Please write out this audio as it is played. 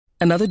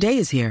Another day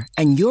is here,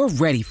 and you're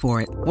ready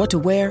for it. What to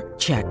wear?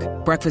 Check.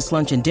 Breakfast,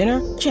 lunch, and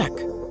dinner? Check.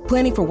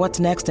 Planning for what's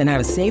next and how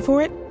to save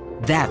for it?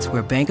 That's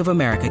where Bank of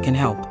America can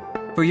help.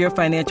 For your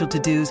financial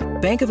to-dos,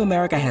 Bank of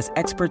America has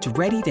experts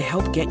ready to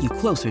help get you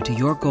closer to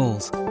your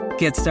goals.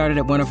 Get started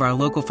at one of our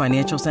local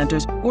financial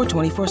centers or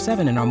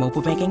 24/7 in our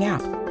mobile banking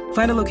app.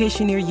 Find a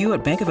location near you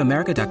at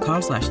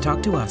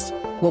bankofamerica.com/talktous.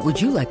 What would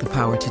you like the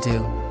power to do?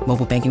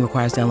 Mobile banking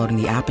requires downloading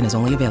the app and is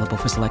only available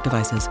for select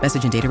devices.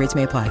 Message and data rates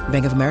may apply.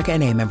 Bank of America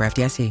N.A., member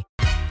FDIC.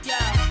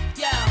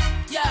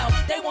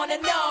 They want to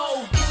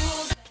know.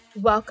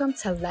 Welcome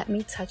to Let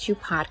Me Touch You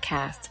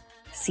podcast,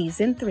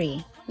 Season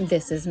 3,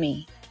 This Is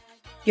Me.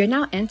 You're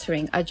now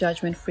entering a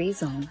judgment-free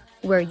zone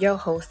where your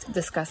hosts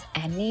discuss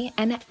any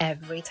and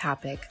every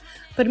topic,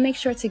 but make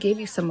sure to give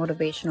you some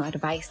motivational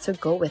advice to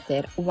go with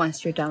it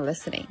once you're done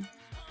listening.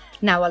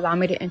 Now allow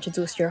me to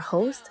introduce your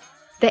host,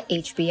 the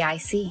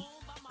HBIC,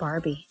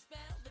 Barbie.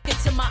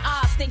 Into my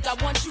eyes, think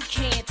I want you,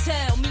 can't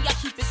tell me, I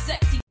keep it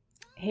sexy.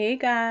 Hey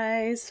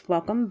guys,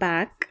 welcome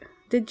back.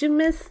 Did you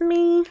miss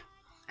me?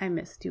 I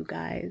missed you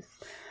guys.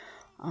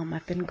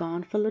 I've been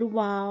gone for a little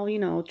while,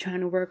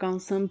 trying to work on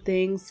some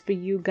things for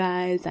you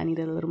guys. I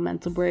needed a little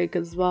mental break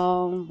as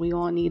well. We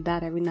all need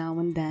that every now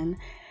and then.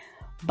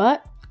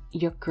 But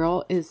your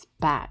girl is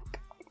back.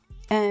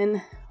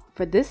 And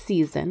for this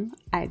season,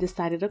 I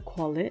decided to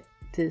call it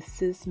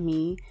This Is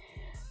Me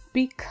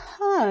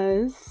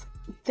because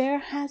there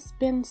has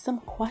been some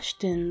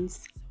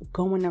questions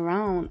going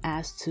around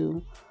as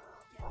to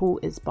who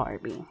is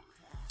Barbie,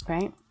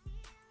 right?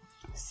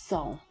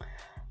 So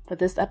for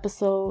this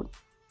episode,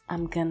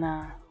 I'm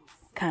gonna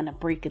kind of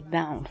break it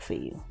down for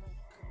you.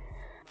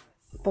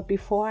 But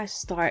before I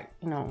start,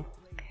 with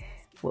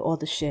all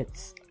the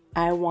shits,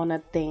 I want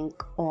to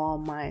thank all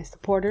my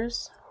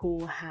supporters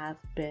who have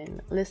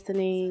been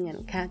listening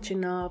and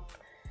catching up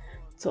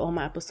to all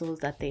my episodes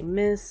that they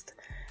missed.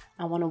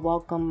 I want to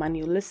welcome my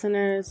new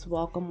listeners.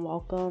 Welcome.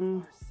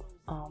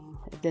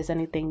 If there's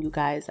anything you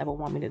guys ever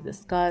want me to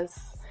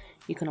discuss,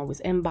 you can always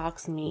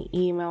inbox me,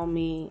 email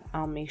me.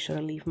 I'll make sure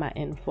to leave my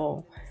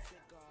info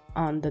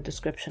on the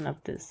description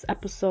of this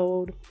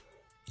episode.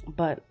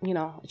 But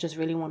I just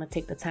really want to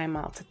take the time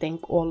out to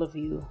thank all of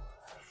you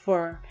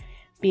for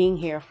being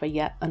here for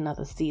yet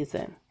another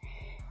season.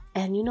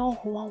 And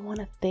who I want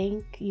to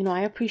thank?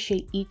 I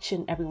appreciate each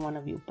and every one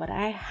of you, but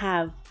I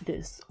have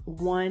this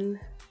one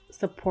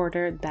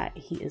supporter that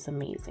he is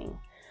amazing.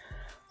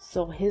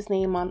 So his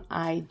name on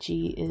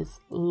IG is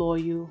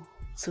Loyal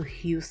to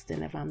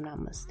Houston, if I'm not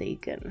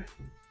mistaken.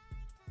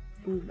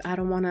 I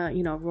don't want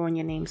to, ruin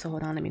your name, so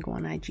hold on, let me go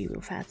on IG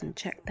real fast and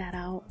check that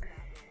out.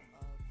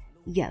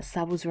 Yes,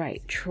 I was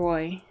right.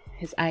 Troy,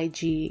 his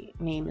IG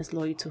name is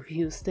Loyal to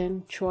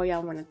Houston. Troy, I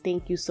want to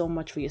thank you so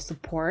much for your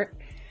support.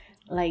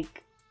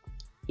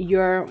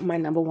 You're my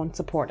number one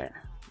supporter.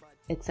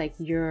 It's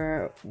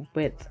you're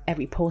with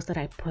every post that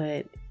I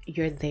put,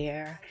 you're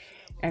there.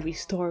 Every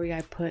story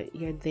I put,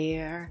 you're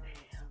there.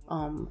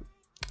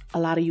 A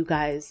lot of you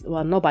guys,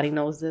 well, nobody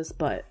knows this,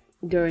 but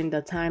during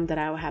the time that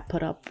I had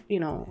put up,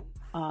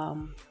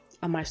 on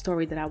my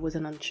story that I was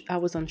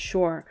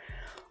unsure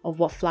of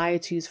what flyer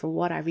to use for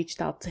what, I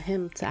reached out to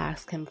him to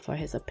ask him for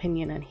his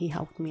opinion, and he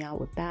helped me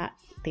out with that.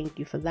 Thank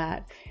you for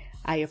that.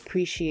 I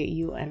appreciate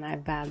you, and I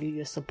value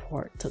your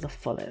support to the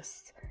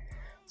fullest.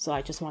 So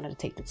I just wanted to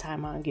take the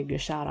time out and give you a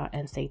shout out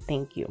and say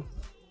thank you.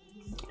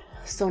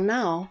 So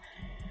now,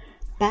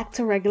 back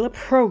to regular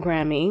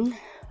programming.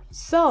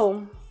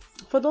 So,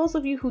 for those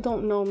of you who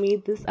don't know me,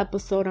 this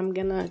episode I'm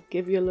gonna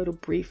give you a little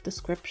brief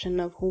description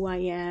of who I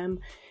am.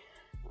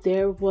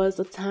 There was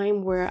a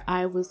time where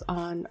I was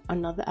on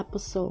another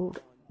podcast,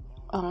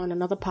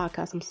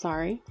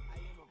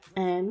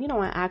 and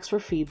I asked for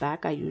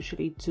feedback. I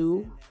usually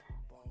do.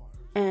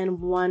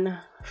 And one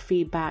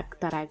feedback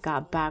that I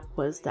got back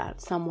was that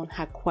someone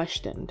had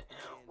questioned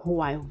who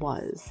I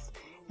was.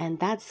 And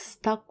that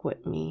stuck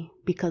with me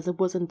because it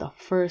wasn't the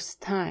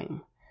first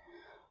time.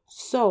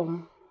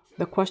 So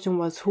the question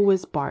was, who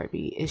is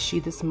Barbie? Is she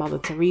this Mother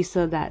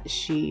Teresa that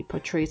she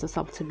portrays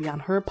herself to be on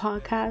her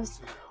podcast?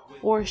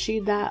 Or is she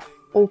that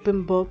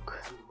open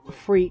book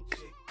freak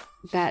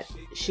that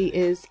she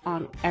is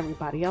on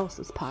everybody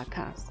else's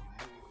podcast?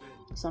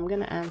 So I'm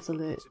going to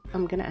answer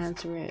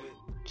it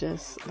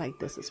just like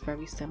this. It's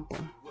very simple.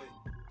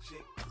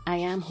 I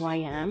am who I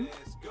am.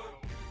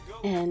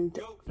 And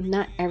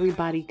not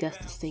everybody gets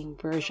the same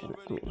version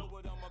of me.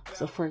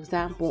 So for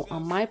example,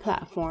 on my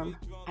platform,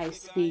 I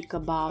speak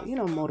about,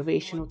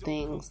 motivational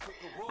things.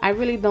 I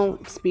really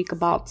don't speak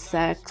about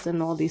sex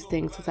and all these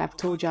things, because I've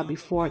told y'all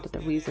before that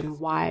the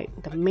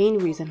main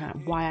reason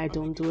why I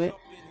don't do it,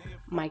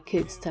 my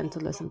kids tend to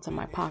listen to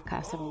my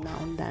podcast every now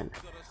and then.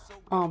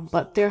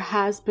 But there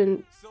has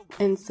been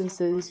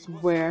instances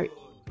where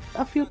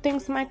a few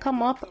things might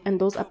come up, and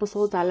those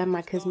episodes I let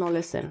my kids know,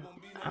 listen,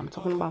 I'm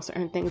talking about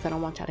certain things I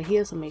don't want y'all to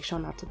hear, so make sure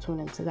not to tune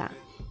into that.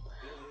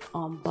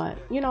 But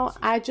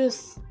I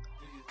just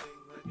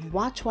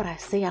watch what I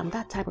say. I'm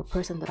that type of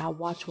person that I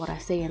watch what I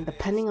say, and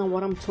depending on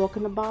what I'm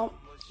talking about,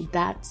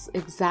 that's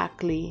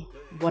exactly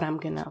what I'm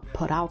gonna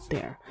put out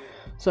there.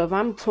 So if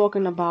I'm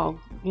talking about,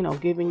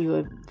 giving you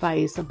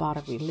advice about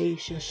a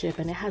relationship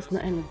and it has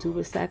nothing to do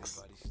with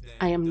sex,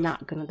 I am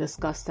not going to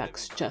discuss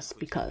sex just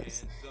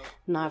because.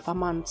 Now, if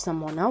I'm on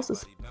someone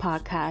else's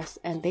podcast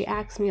and they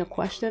ask me a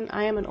question,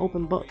 I am an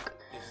open book.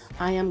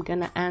 I am going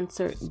to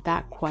answer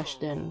that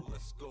question,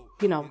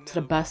 to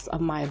the best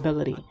of my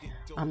ability.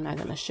 I'm not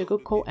going to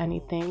sugarcoat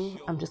anything.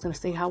 I'm just going to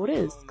say how it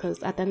is.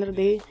 Because at the end of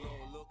the day,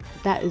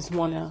 that is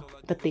one of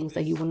the things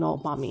that you will know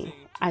about me.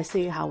 I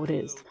say how it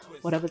is.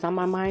 Whatever's on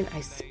my mind,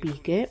 I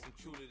speak it.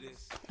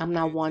 I'm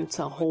not one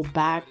to hold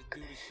back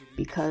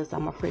because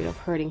I'm afraid of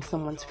hurting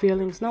someone's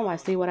feelings. No, I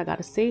say what I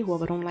gotta say.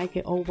 Whoever don't like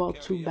it, oh well,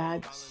 too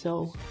bad,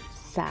 so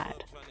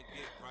sad.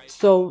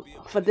 So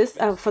for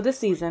this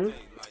season,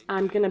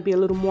 I'm gonna be a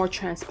little more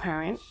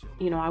transparent.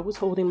 I was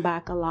holding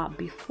back a lot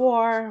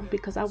before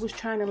because I was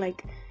trying to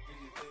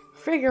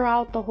figure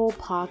out the whole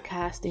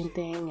podcasting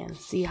thing and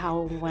see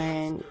how it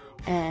went.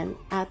 And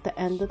at the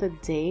end of the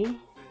day,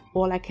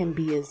 all I can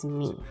be is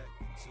me.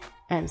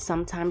 And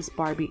sometimes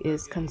Barbie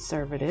is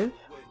conservative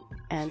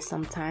and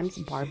sometimes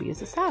Barbie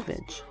is a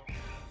savage.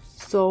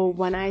 So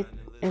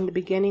in the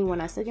beginning,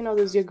 when I said,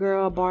 this is your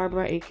girl,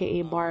 Barbara,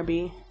 aka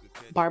Barbie.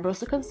 Barbara's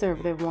the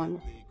conservative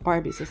one.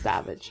 Barbie's a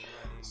savage.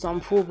 So I'm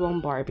full-blown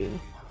Barbie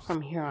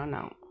from here on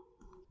out.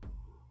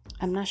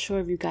 I'm not sure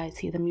if you guys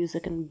hear the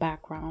music in the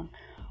background,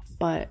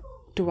 but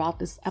throughout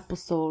this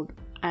episode,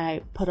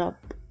 I put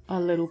up a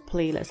little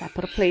playlist. I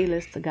put a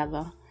playlist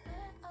together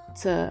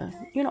to,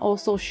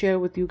 also share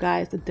with you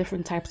guys the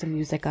different types of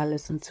music I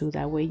listen to.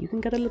 That way you can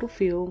get a little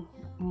feel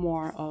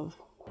more of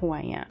who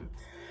I am.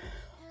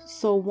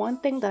 So one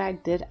thing that I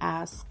did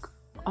ask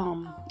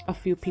a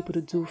few people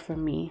to do for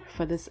me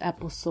for this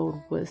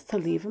episode was to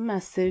leave a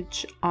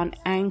message on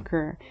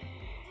Anchor,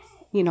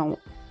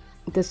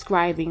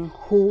 describing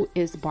who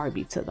is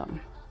Barbie to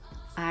them.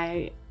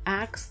 I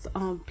asked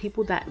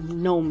people that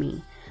know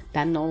me,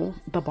 that know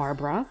the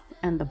Barbara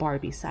and the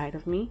Barbie side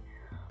of me.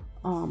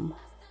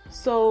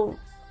 So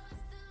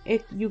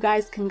if you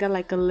guys can get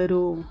a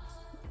little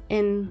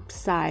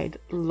inside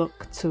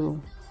look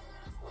to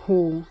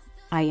who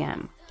I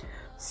am.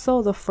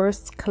 So the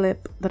first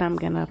clip that I'm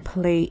gonna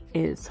play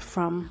is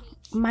from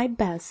my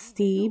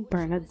bestie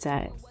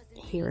Bernadette.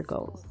 Here it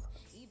goes.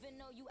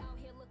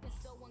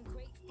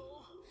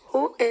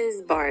 Who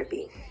is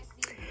Barbie?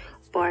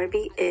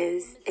 Barbie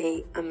is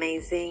an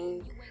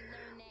amazing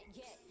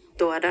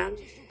daughter,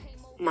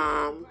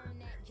 mom,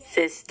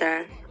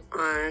 sister,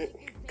 aunt,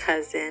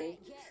 cousin,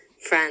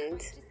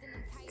 friend.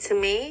 To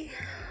me,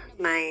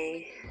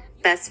 my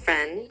best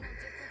friend,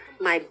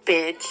 my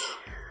bitch,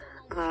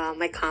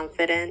 my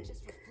confidant.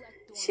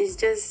 She's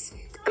just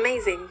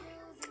amazing.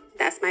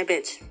 That's my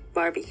bitch,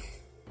 Barbie.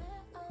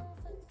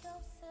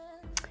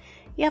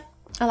 Yep,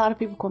 a lot of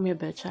people call me a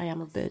bitch. I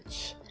am a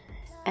bitch.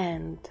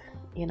 And,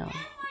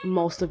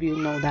 most of you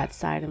know that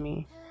side of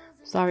me.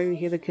 Sorry you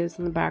hear the kids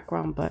in the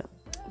background, but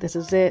this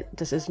is it.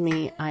 This is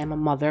me. I am a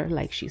mother,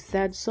 like she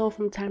said. So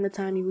from time to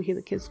time, you will hear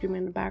the kids screaming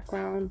in the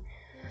background.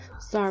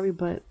 Sorry,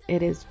 but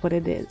it is what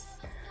it is.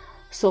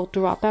 So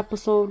throughout the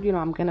episode,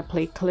 I'm going to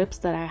play clips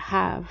that I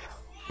have.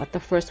 But the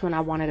first one, I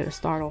wanted to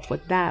start off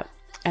with that.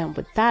 And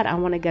with that, I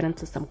want to get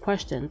into some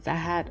questions. I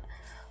had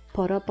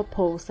put up a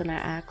post and I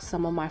asked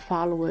some of my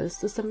followers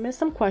to submit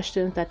some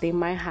questions that they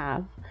might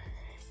have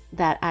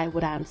that I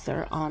would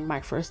answer on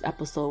my first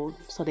episode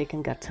so they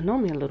can get to know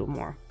me a little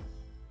more.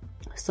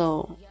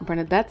 So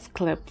Bernadette's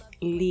clip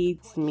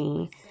leads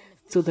me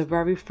to the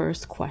very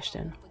first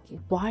question.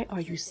 Why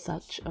are you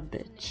such a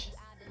bitch?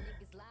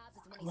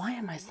 Why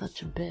am I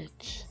such a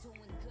bitch?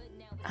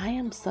 I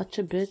am such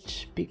a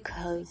bitch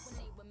because,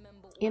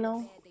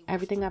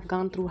 everything I've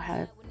gone through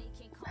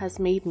has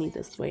made me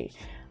this way.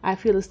 I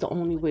feel it's the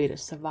only way to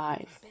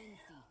survive.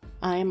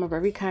 I am a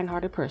very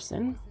kind-hearted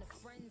person,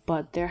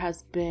 but there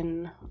has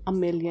been a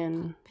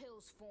million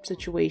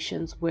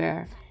situations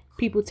where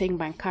people take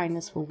my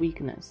kindness for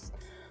weakness.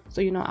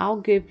 So, I'll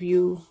give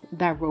you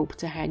that rope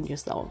to hang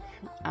yourself.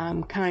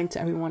 I'm kind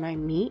to everyone I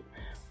meet,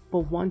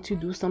 but once you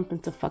do something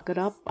to fuck it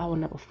up, I will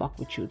never fuck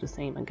with you the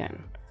same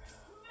again.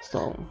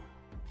 So,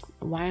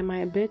 why am I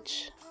a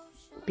bitch?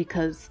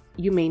 Because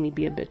you made me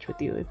be a bitch with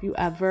you. If you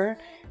ever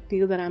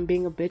feel that I'm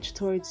being a bitch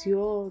towards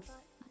you,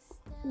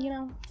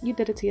 you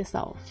did it to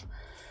yourself.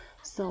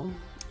 So,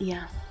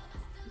 yeah,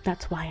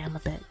 that's why I'm a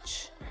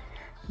bitch.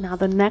 Now,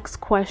 the next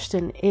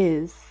question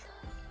is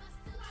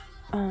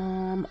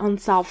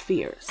unsolved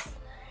fears.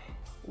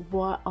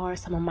 What are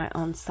some of my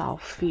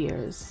unsolved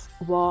fears?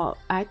 Well,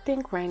 I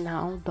think right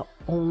now the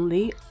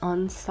only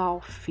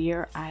unsolved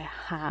fear I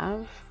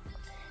have,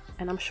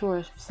 and I'm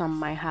sure some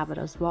might have it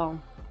as well,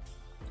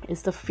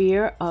 is the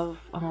fear of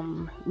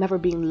never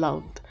being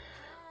loved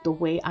the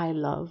way I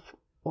love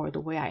or the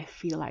way I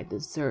feel I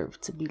deserve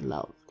to be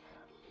loved.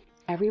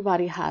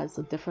 Everybody has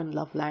a different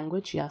love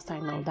language. Yes, I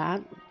know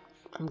that.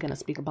 I'm going to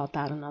speak about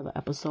that in another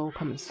episode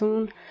coming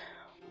soon.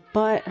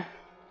 But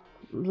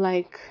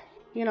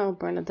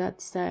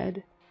Bernadette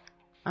said,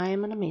 I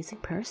am an amazing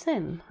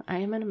person. I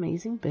am an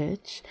amazing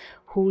bitch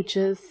who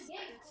just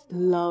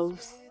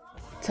loves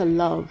to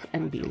love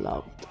and be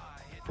loved.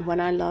 when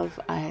I love,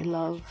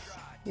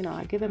 you know,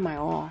 I give it my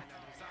all.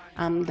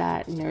 I'm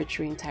that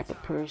nurturing type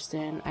of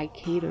person. I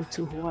cater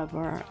to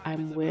whoever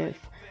I'm with.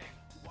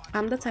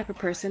 I'm the type of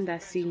person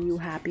that seeing you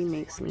happy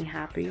makes me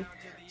happy.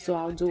 So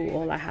I'll do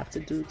all I have to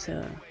do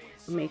to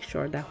make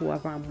sure that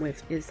whoever I'm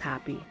with is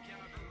happy.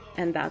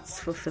 And that's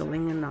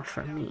fulfilling enough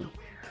for me.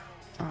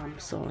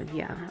 So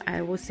yeah,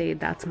 I would say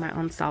that's my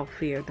unsolved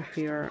fear. The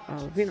fear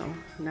of, you know,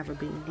 never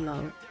being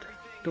loved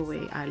the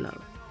way I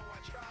love.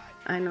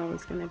 I know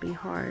it's going to be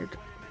hard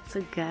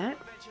to get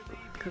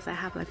because I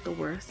have like the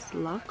worst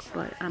luck,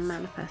 but I'm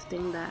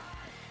manifesting that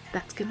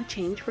that's going to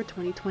change for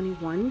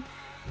 2021.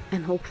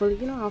 And hopefully,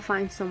 you know, I'll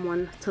find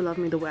someone to love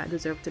me the way I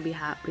deserve to be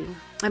happy.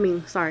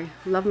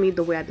 Love me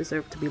the way I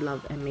deserve to be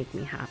loved and make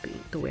me happy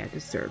the way I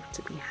deserve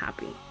to be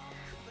happy.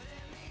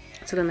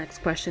 So the next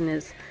question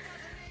is,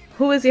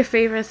 who is your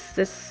favorite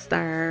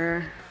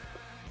sister?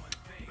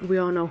 We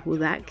all know who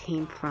that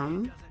came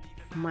from.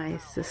 My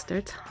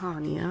sister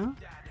Tanya.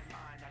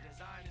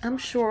 I'm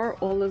sure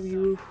all of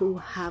you who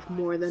have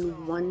more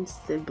than one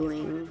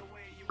sibling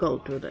go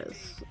through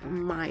this.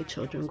 My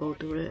children go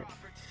through it.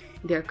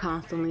 They're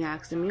constantly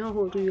asking me, oh,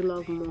 who do you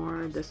love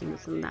more? This and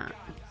this and that.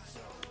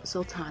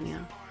 So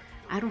Tanya,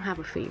 I don't have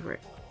a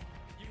favorite.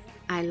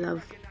 I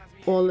love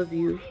all of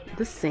you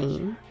the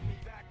same.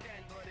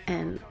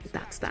 And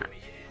that's that.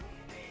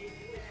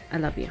 I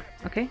love you.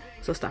 Okay?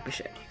 So stop your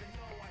shit.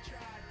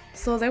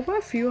 So there were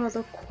a few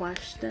other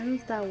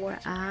questions that were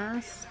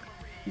asked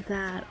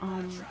that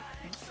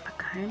I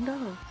kind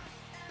of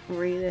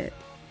rated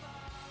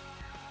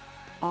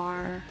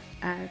R,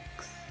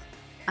 X.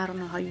 I don't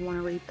know how you want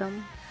to rate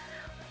them.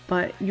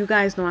 But you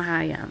guys know how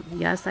I am.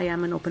 Yes, I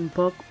am an open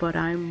book, but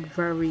I'm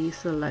very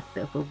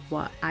selective of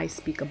what I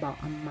speak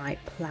about on my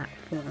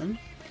platform.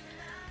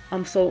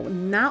 So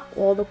not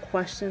all the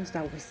questions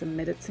that were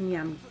submitted to me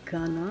I'm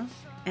gonna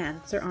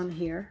answer on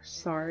here.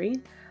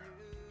 Sorry.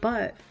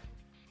 But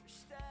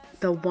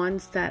the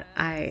ones that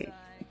I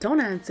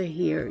don't answer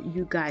here,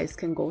 you guys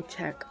can go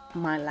check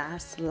my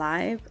last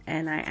live,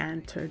 and I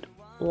answered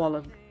all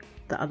of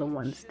the other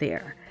ones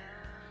there.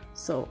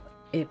 So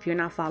if you're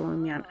not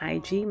following me on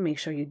IG, make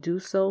sure you do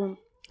so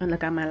and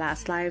look at my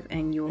last live,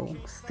 and you'll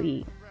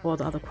see all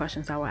the other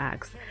questions I were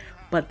asked.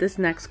 But this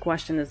next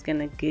question is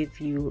gonna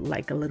give you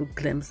like a little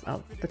glimpse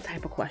of the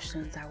type of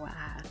questions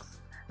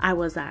I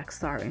was asked.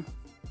 Sorry.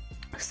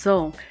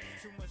 So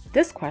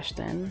this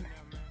question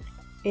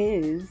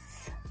is,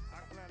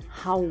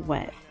 how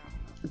wet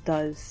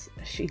does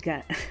she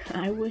get?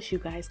 I wish you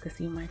guys could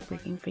see my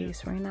freaking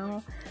face right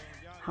now,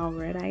 how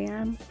red I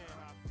am.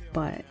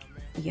 But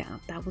yeah,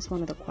 that was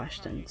one of the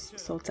questions.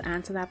 So to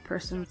answer that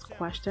person's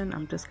question,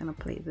 I'm just gonna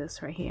play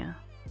this right here.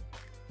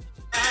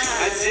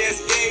 I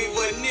just gave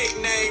her a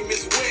nickname,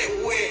 Miss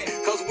Wet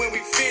Wet, cause when we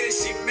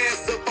finish, she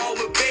mess up all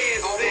the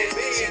bed set.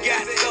 She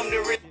got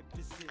something to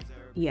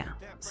Yeah,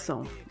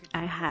 so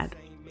I had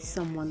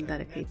someone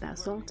dedicate that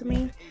song to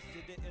me,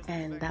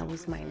 and that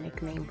was my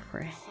nickname for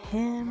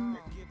him.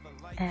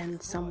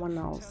 And someone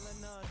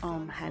else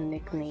had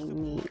nicknamed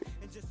me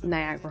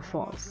Niagara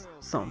Falls.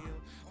 So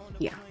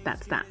yeah,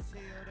 that's that.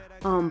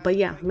 But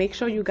yeah, make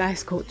sure you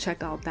guys go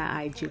check out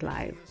that IG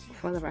live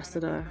for the rest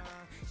of the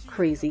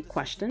crazy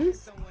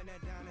questions.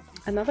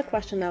 Another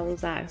question that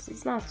was asked,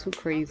 it's not too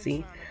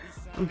crazy.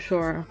 I'm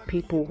sure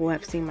people who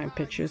have seen my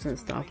pictures and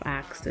stuff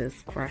ask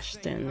this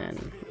question,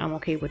 and I'm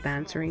okay with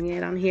answering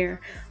it on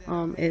here.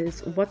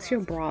 Is what's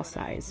your bra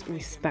size?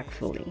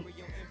 Respectfully.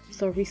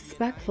 So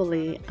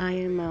respectfully, I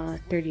am a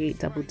 38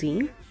 double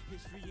D.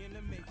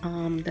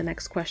 The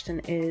next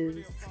question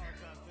is,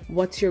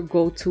 what's your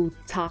go-to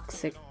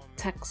toxic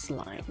text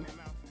line?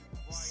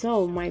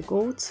 So my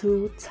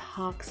go-to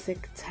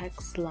toxic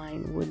text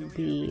line would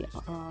be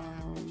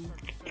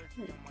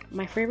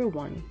my favorite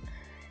one.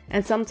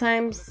 And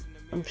sometimes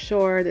I'm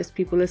sure there's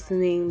people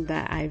listening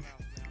that I've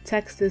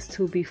texted this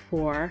to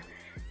before.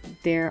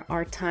 There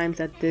are times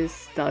that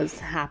this does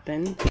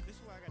happen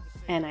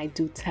and I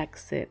do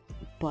text it.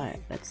 But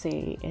let's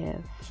say if,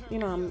 you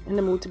know, I'm in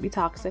the mood to be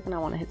toxic and I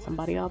want to hit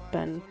somebody up,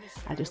 and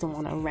I just don't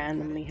want to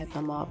randomly hit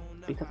them up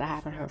because I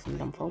haven't heard from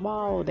them for a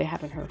while, or they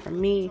haven't heard from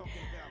me,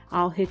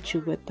 I'll hit you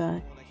with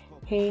the,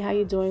 hey, how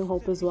you doing?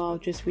 Hope as well.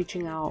 Just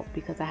reaching out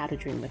because I had a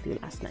dream with you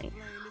last night.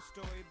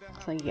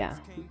 So yeah,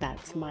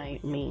 that's my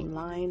main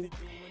line.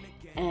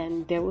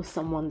 And there was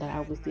someone that I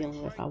was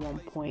dealing with at one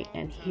point,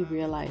 and he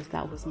realized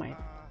that was my,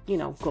 you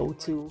know,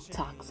 go-to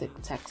toxic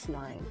text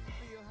line.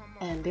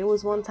 And there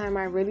was one time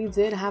I really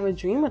did have a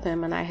dream with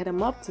him, and I hit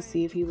him up to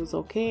see if he was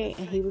okay.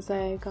 And he was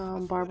like,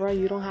 Barbara,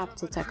 you don't have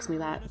to text me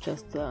that,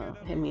 just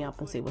hit me up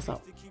and say what's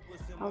up.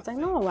 I was like,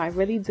 no, I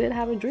really did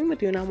have a dream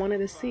with you and I wanted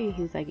to see.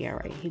 He's like, yeah,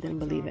 right. He didn't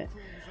believe it.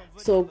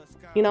 So,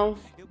 you know,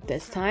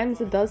 there's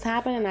times it does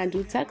happen and I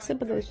do text it,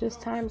 but there's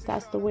just times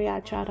that's the way I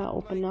try to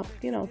open up,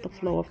 you know, the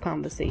flow of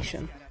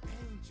conversation.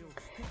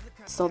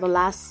 So the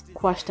last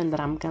question that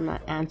I'm gonna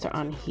answer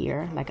on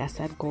here, like I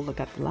said, go look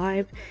at the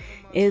live,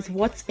 is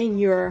what's in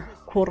your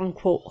quote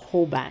unquote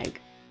whole bag?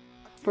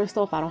 First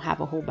off, I don't have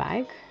a whole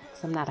bag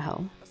because I'm not a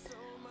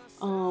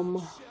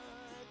hoe.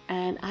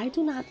 And I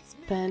do not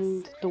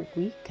spend the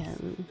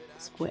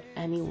weekends with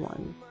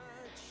anyone.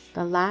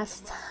 The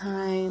last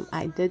time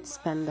I did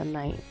spend the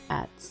night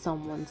at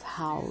someone's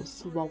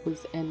house, what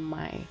was in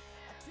my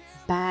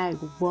bag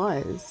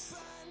was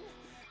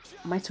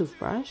my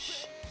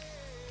toothbrush,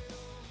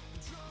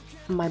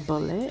 my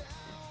bullet,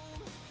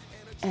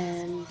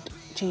 and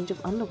change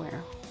of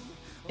underwear.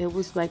 It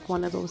was like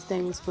one of those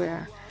things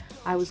where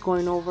I was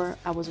going over,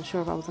 I wasn't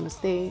sure if I was going to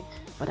stay,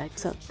 but I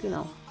took,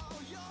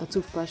 the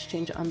toothbrush,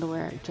 change of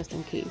underwear, just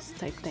in case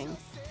type thing.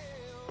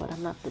 But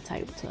I'm not the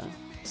type to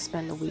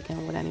spend the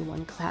weekend with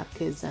anyone because I have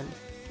kids and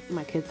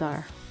my kids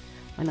are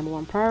my number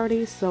one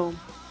priority, so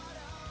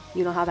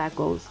you know how that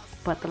goes.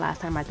 But the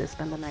last time I did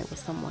spend the night with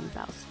someone,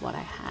 that's what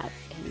I had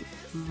in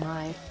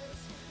my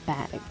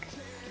bag.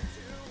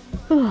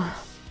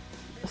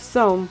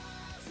 So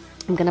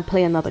I'm gonna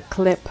play another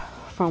clip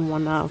from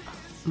one of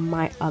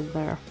my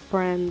other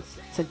friends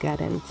to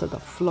get into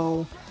the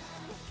flow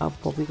of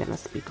what we're gonna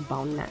speak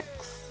about next.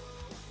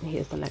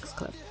 Here's the next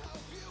clip.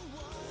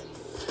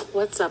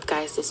 What's up,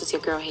 guys? This is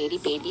your girl Haiti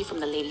Baby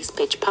from the Ladies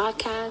Pitch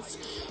podcast.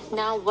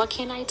 Now, what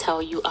can I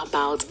tell you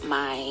about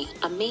my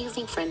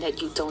amazing friend that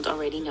you don't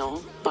already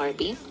know,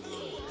 Barbie?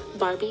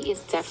 Barbie is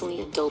definitely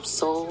a dope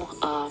soul,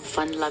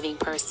 fun-loving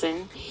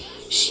person.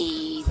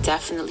 She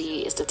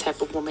definitely is the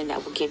type of woman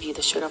that will give you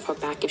the shirt off her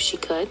back if she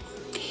could.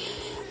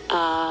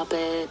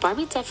 But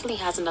Barbie definitely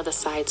has another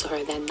side to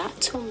her that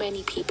not too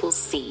many people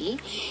see,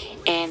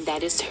 and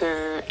that is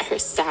her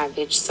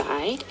savage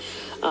side.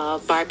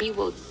 Barbie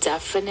will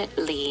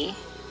definitely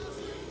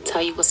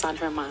tell you what's on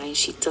her mind.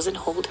 She doesn't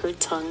hold her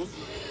tongue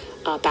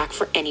back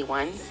for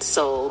anyone.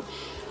 So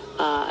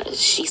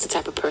she's the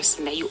type of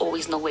person that you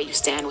always know where you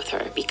stand with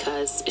her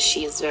because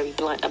she is very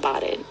blunt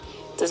about it.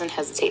 Doesn't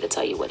hesitate to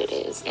tell you what it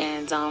is.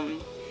 And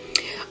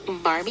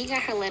Barbie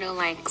got her little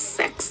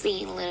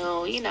sexy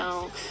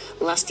little,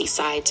 lusty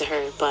side to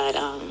her. But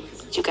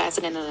you guys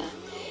are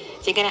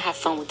you're gonna have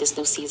fun with this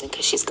new season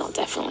because she's gonna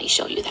definitely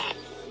show you that.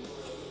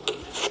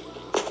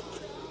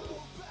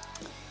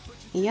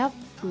 Yep,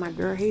 my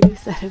girl Haiti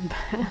said it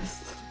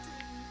best.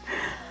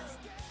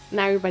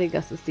 Not everybody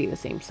gets to see the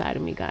same side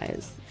of me,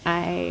 guys.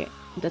 I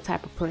the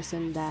type of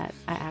person that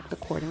I act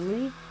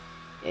accordingly.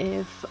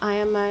 If I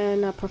am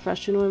in a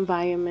professional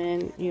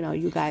environment,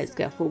 you guys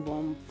get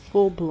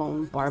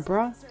full-blown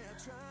Barbara.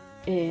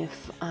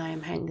 If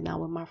I'm hanging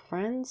out with my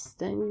friends,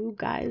 then you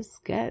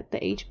guys get the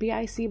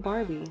HBIC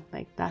Barbie.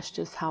 That's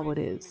just how it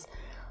is.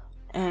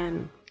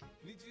 And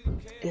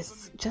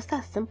it's just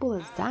as simple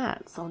as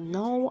that. So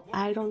no,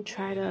 I don't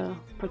try to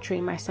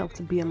portray myself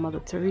to be a Mother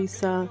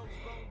Teresa.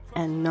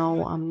 And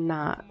no, I'm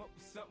not.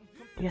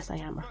 Yes, I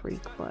am a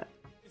freak, but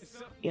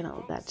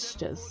that's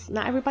just,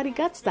 not everybody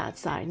gets that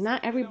side.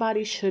 Not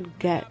everybody should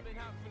get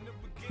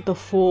the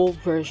full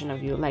version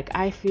of you.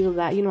 I feel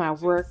that,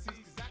 at work,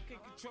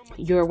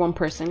 you're one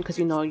person because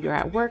you're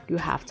at work, you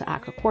have to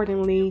act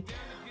accordingly.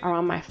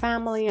 Around my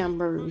family, I'm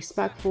very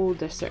respectful.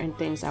 There's certain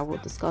things I will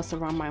discuss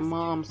around my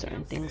mom,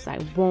 certain things I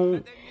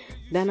won't.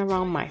 Then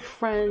around my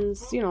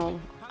friends,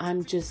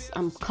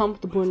 I'm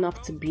comfortable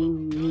enough to be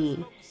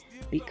me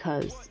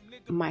because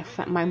my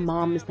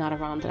mom is not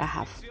around that I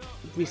have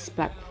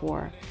respect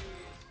for,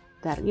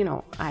 that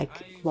I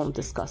won't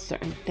discuss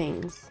certain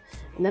things.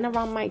 And then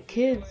around my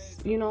kids,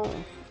 let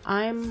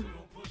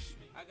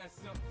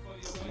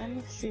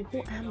me see,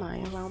 who am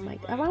I around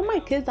my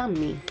kids? I'm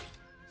me.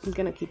 I'm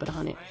gonna keep it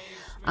 100.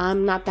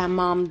 I'm not that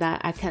mom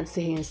that I can't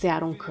sit here and say I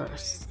don't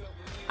curse.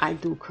 I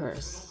do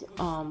curse.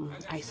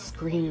 I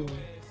scream.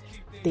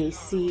 They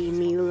see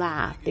me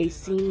laugh. They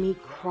see me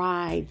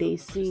cry. They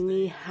see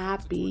me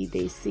happy.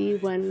 They see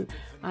when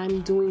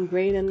I'm doing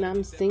great and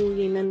I'm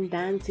singing and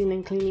dancing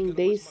and cleaning.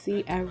 They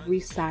see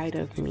every side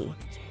of me.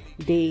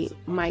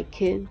 My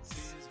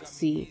kids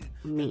see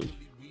me.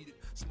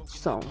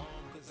 So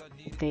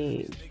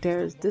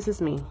this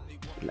is me.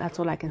 That's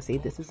all I can say.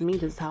 This is me.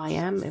 This is how I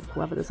am. If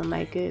whoever doesn't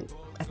like it,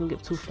 I can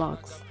give two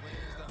fucks.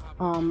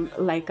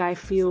 I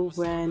feel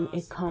when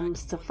it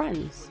comes to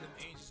friends,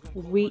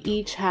 we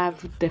each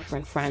have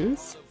different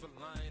friends.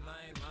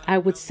 I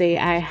would say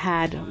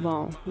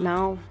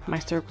now my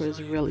circle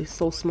is really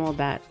so small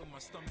that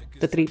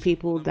the 3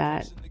 people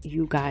that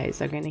you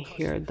guys are going to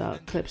hear the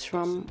clips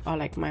from are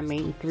my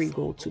main 3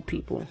 go-to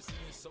people.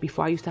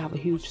 Before I used to have a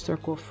huge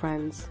circle of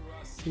friends.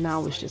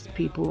 Now it's just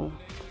people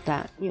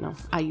that,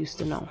 I used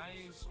to know.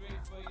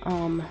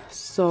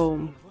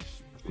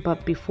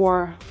 But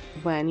before,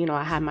 when,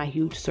 I had my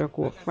huge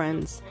circle of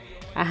friends,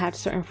 I had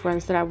certain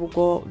friends that I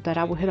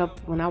would hit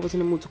up when I was in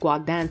the mood to go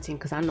out dancing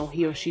because I know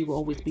he or she will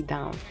always be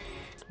down.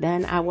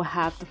 Then I would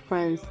have the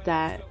friends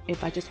that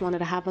if I just wanted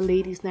to have a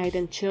ladies' night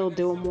and chill,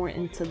 they were more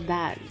into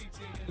that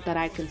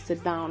I can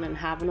sit down and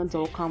have an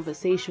adult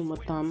conversation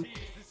with them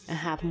and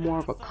have more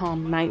of a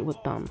calm night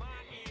with them.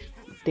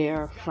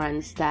 They're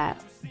friends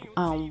that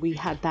we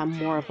had that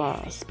more of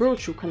a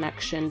spiritual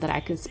connection that I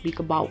can speak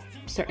about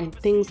certain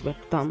things with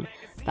them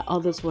that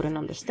others wouldn't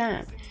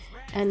understand.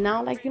 And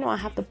now, I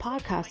have the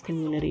podcast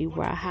community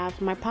where I have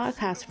my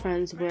podcast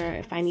friends where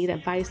if I need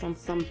advice on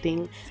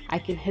something, I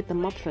can hit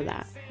them up for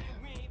that.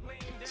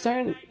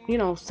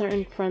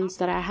 certain friends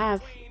that I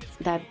have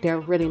that they're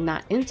really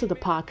not into the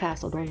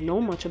podcast or don't know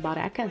much about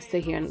it, I can't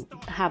sit here and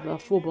have a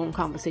full-blown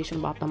conversation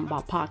about them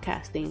about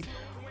podcasting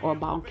or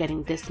about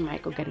getting this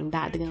mic or getting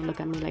that. They're gonna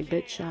look at me like,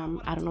 bitch,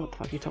 I don't know what the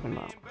fuck you're talking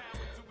about.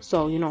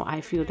 So,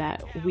 I feel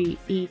that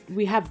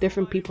we have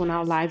different people in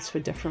our lives for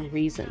different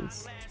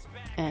reasons,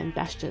 and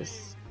that's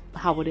just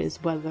how it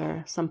is.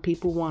 Whether some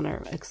people want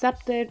to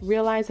accept it,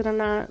 realize it or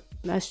not,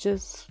 that's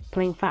just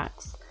plain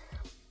facts.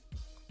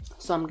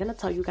 So I'm gonna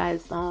tell you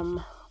guys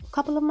a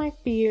couple of my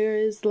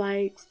fears,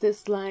 likes,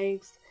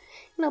 dislikes,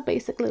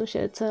 basic little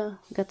shit to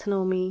get to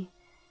know me.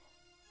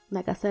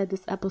 Like I said,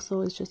 this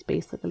episode is just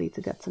basically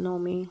to get to know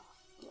me.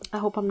 I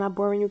hope I'm not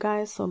boring you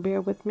guys, so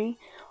bear with me.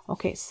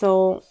 Okay,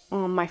 so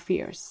my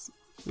fears.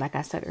 Like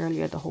I said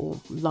earlier, the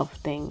whole love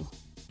thing.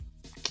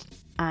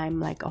 I'm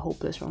like a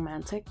hopeless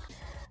romantic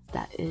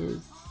that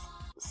is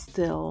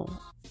still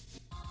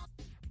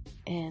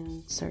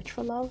in search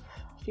for love,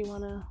 if you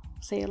want to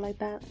say it like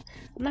that.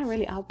 I'm not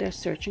really out there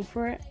searching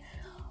for it.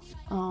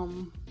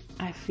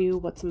 I feel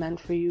what's meant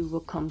for you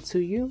will come to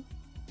you.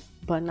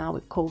 But now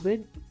with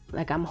COVID,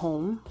 like I'm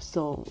home,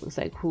 so it's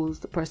like, who's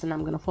the person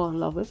I'm gonna fall in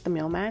love with? The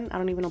mailman? I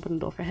don't even open the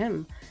door for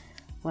him.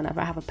 Whenever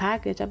I have a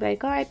package, I'll be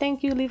like, all right,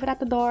 thank you, leave it at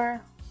the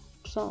door.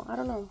 So I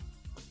don't know,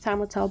 time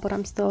will tell. But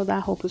I'm still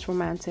that hopeless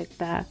romantic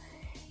that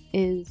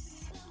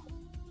is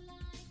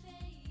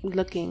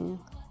looking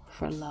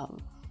for love.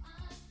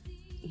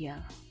 Yeah,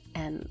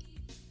 and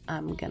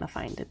I'm gonna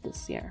find it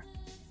this year.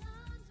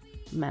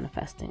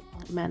 Manifesting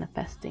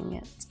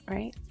it,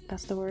 right?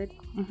 That's the word.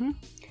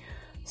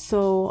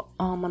 So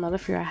another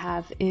fear I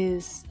have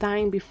is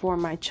dying before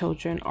my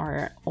children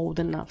are old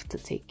enough to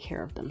take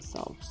care of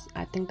themselves.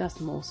 I think that's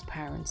most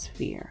parents'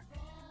 fear.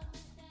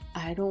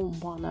 I don't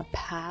want to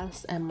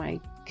pass and my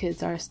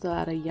kids are still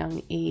at a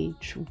young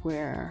age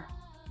where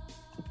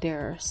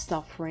they're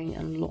suffering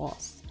and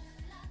lost.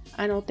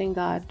 I don't think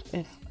God,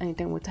 if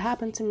anything were to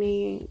happen to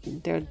me,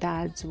 their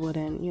dads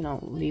wouldn't,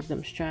 leave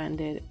them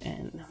stranded,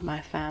 and my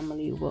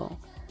family will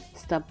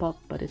step up,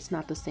 but it's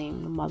not the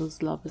same. The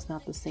mother's love is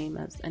not the same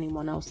as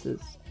anyone else's,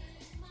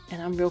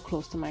 and I'm real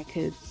close to my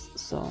kids,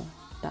 so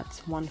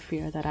that's one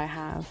fear that I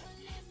have.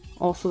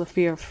 Also the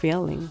fear of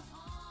failing,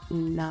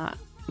 not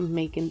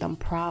making them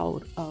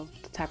proud of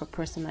the type of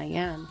person I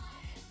am.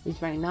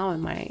 Because right now,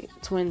 in my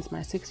twins, my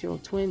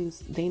 6-year-old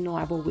twins, they know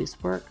I've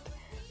always worked.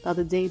 The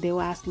other day they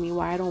were asking me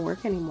why I don't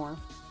work anymore.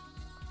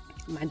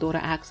 My daughter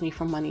asked me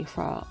for money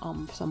for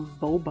some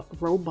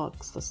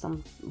Robux or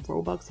some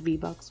Robux,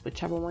 V-Bucks,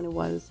 whichever one it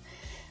was.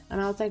 And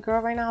I was like,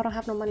 girl, right now I don't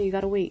have no money. You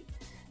gotta wait.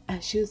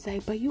 And she was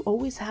like, but you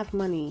always have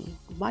money.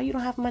 Why you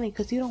don't have money?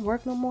 Because you don't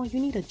work no more.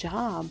 You need a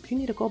job. You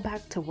need to go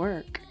back to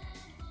work.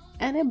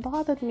 And it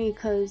bothered me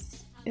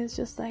because it's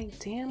just like,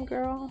 damn,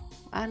 girl,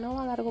 I know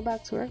I gotta go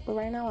back to work, but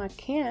right now I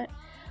can't.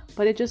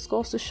 But it just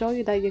goes to show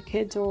you that your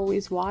kids are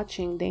always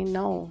watching. They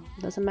know.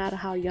 Doesn't matter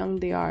how young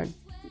they are.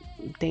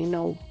 They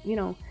know,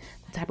 the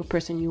type of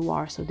person you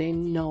are. So they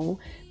know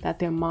that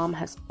their mom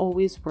has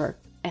always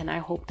worked. And I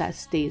hope that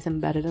stays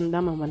embedded in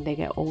them. And when they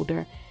get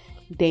older,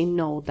 they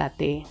know that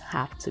they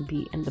have to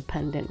be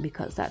independent,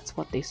 because that's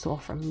what they saw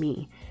from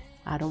me.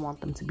 I don't want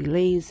them to be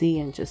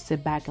lazy and just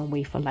sit back and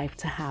wait for life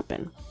to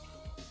happen.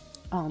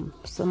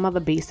 Some other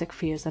basic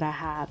fears that I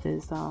have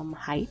is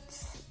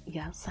heights.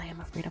 Yes, I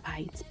am afraid of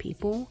heights,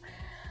 people.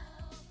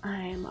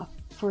 I'm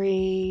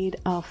afraid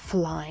of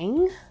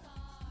flying.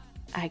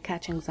 I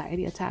catch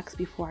anxiety attacks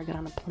before I get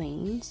on a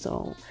plane.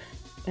 So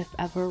if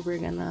ever we're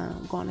gonna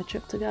go on a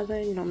trip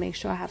together, make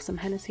sure I have some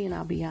Hennessy and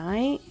I'll be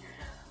alright.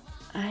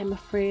 I'm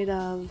afraid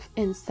of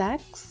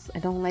insects. I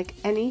don't like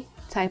any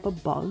type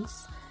of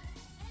bugs.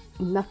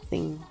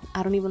 Nothing.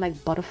 I don't even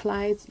like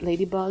butterflies,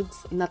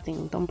 ladybugs,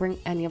 nothing. Don't bring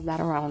any of that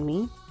around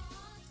me.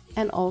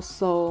 And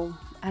also,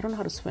 I don't know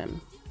how to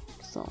swim.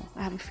 So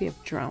I have a fear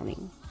of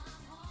drowning.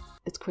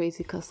 It's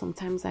crazy because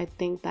sometimes I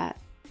think that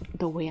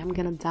the way I'm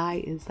gonna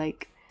die is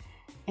like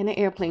in an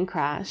airplane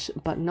crash.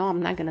 But no,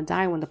 I'm not gonna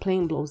die when the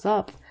plane blows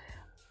up.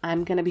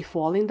 I'm gonna be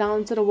falling down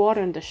into the water,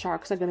 and the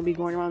sharks are gonna be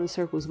going around in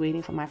circles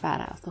waiting for my fat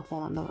ass to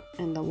fall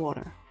in the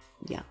water.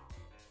 Yeah.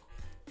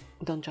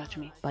 Don't judge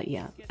me. But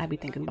yeah, I be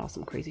thinking about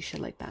some crazy shit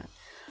like that.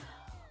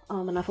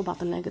 Enough about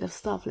the negative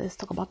stuff. Let's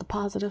talk about the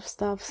positive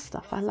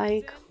stuff I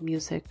like.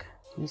 Music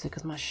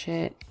is my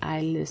shit.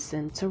 I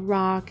listen to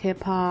rock,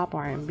 hip-hop,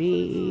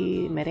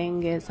 R&B,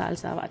 merengue,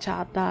 salsa,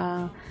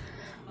 bachata,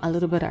 a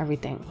little bit of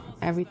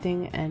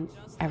everything and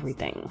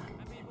everything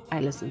I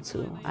listen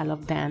to. I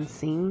love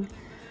dancing.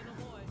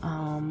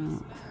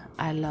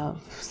 I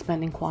love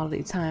spending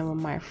quality time with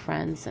my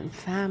friends and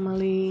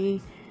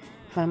family.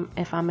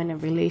 If I'm in a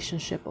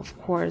relationship, of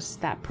course,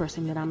 that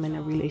person that I'm in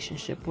a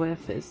relationship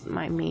with is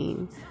my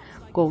main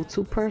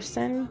go-to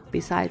person.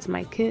 Besides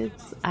my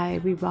kids, I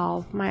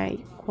revolve my,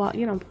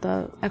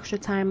 the extra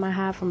time I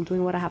have from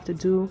doing what I have to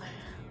do.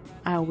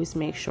 I always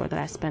make sure that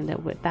I spend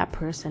it with that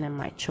person and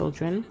my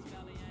children.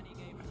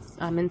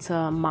 I'm into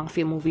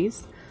mafia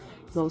movies.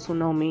 Those who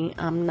know me,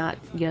 I'm not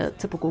your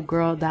typical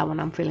girl that when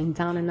I'm feeling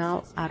down and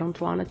out, I don't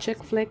throw on a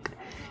chick flick.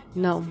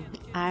 No,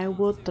 I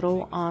will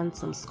throw on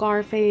some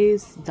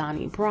Scarface,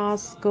 Donnie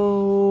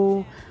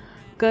Brasco,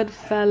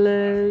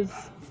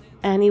 Goodfellas,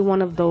 any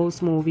one of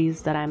those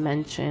movies that I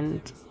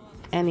mentioned,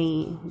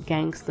 any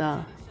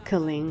gangsta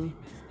killing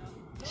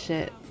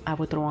shit, I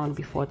would throw on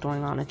before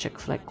throwing on a chick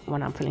flick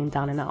when I'm feeling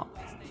down and out.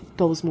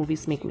 Those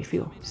movies make me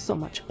feel so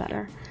much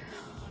better.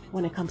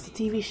 When it comes to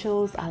TV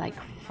shows, I like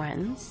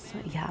Friends.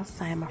 Yes,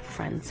 I am a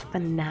Friends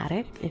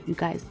fanatic. If you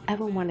guys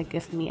ever want to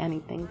gift me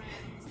anything,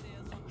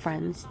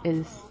 Friends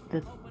is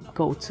the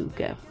go-to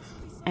gift.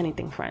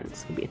 Anything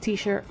Friends. It could be a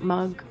t-shirt,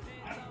 mug,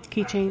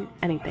 keychain,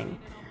 anything.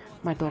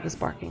 My dog is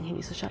barking. He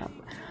needs to shut up.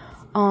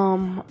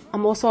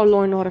 I'm also a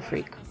Law and Order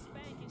freak.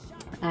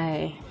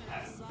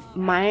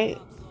 My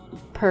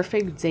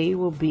perfect day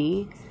will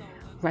be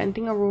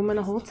renting a room in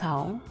a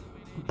hotel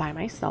by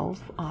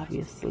myself,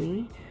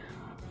 obviously,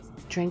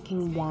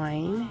 drinking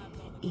wine,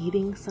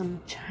 eating some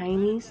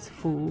Chinese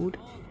food,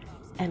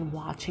 and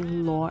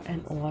watching Law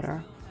and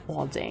Order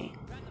all day.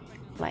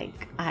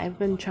 Like, I've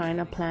been trying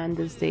to plan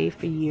this day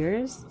for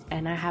years,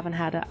 and I haven't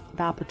had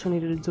the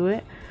opportunity to do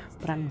it,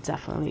 but I'm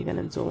definitely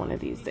gonna do one of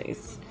these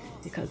days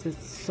because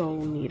it's so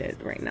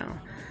needed right now.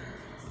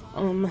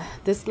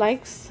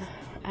 Dislikes.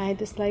 I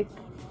dislike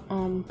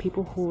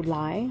people who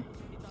lie,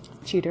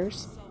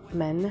 cheaters,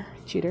 men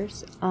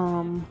cheaters,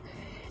 and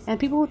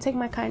people who take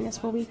my kindness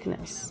for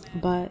weakness.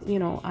 But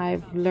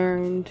I've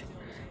learned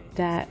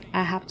that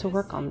I have to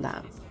work on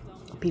that.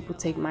 People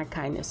take my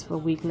kindness for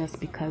weakness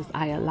because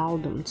I allow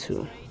them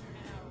to.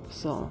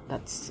 So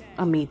that's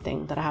a me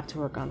thing that I have to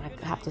work on. I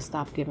have to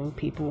stop giving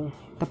people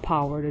the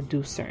power to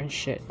do certain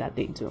shit that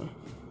they do.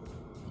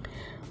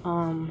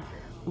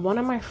 One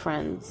of my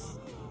friends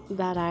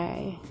that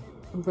I'm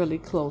really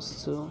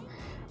close to,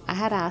 I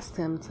had asked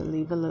him to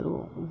leave a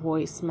little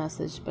voice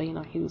message, but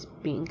he was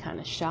being kind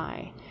of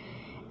shy.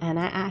 And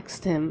I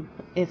asked him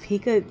if he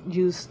could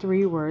use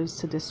 3 words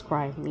to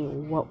describe me,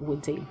 what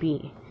would they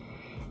be?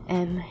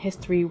 And his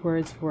 3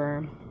 words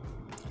were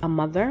a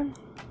mother,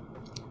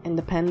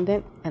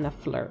 independent, and a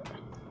flirt.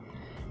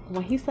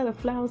 When he said a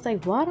flirt, I was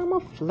like, what? I'm a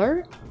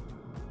flirt?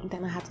 And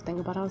then I had to think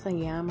about it. I was like,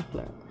 yeah, I'm a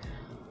flirt.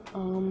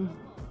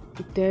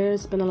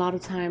 There's been a lot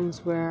of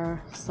times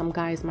where some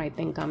guys might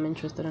think I'm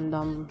interested in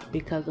them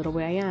because of the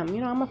way I am.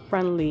 I'm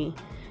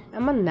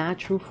a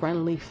natural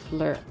friendly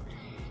flirt.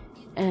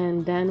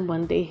 And then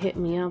when they hit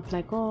me up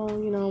like, oh,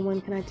 when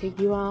can I take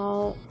you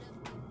out?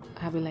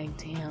 I'll be like,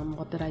 damn,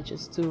 what did I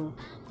just do?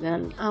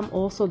 Then I'm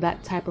also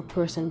that type of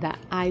person that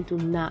I do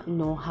not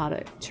know how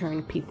to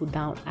turn people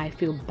down. I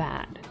feel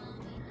bad.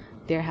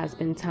 There has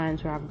been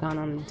times where I've gone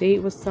on a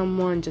date with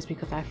someone just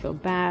because I feel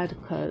bad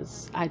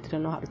because I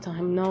didn't know how to tell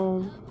him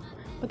no.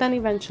 But then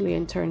eventually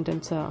it turned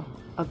into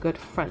a good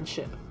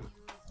friendship.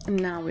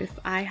 Now, if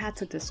I had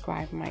to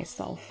describe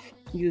myself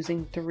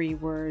using 3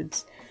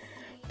 words,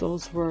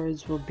 those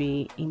words will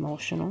be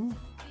emotional.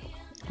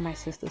 My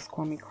sisters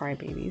call me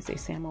crybabies. They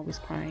say I'm always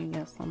crying.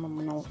 Yes, I am an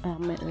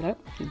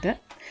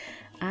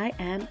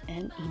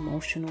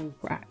emotional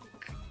wreck.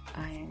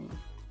 I am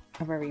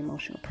a very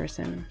emotional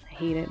person. I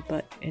hate it,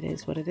 but it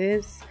is what it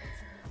is.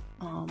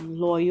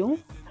 Loyal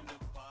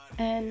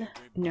and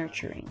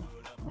nurturing.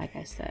 Like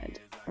I said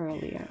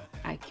earlier,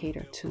 I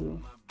cater to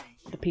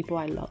the people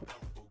I love,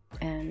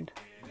 and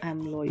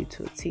I'm loyal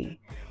to a T.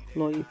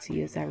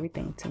 Loyalty is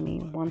everything to me.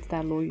 Once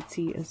that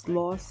loyalty is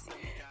lost,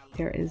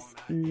 there is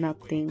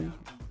nothing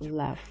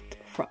left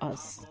for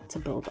us to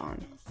build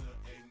on.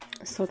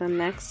 So the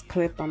next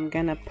clip I'm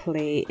gonna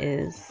play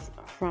is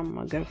from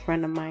a good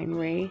friend of mine,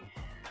 Ray.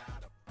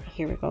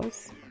 Here it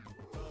goes.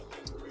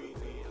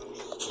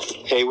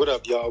 Hey, what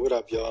up, y'all? What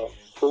up, y'all?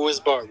 Who is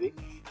Barbie?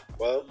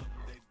 Well,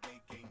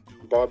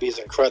 Barbie is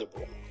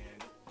incredible.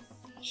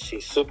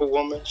 She's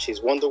Superwoman.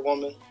 She's Wonder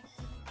Woman.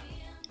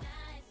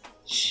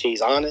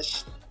 She's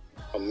honest,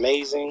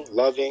 amazing,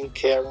 loving,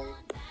 caring,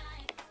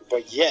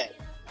 but yet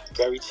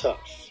very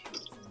tough.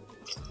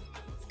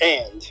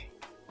 And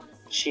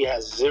she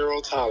has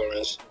 0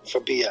 tolerance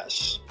for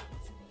BS.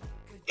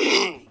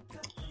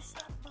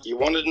 You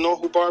wanted to know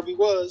who Barbie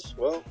was?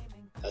 Well,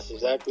 that's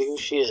exactly who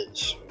she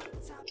is.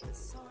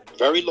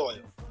 Very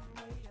loyal.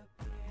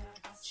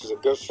 She's a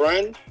good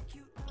friend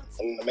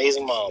and an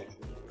amazing mom.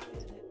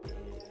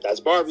 That's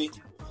Barbie.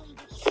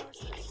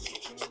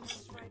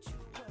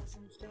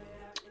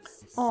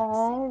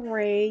 Oh,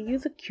 Ray, you're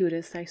the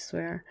cutest, I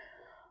swear.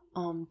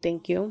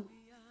 Thank you.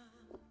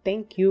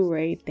 Thank you,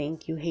 Ray.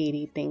 Thank you,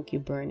 Haiti. Thank you,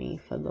 Bernie,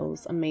 for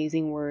those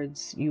amazing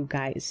words you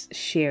guys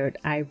shared.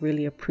 I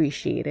really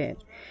appreciate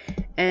it.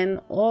 And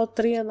all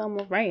 3 of them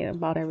were right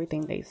about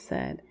everything they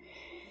said.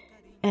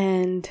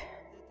 And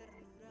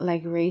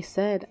like Ray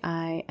said,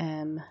 I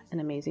am an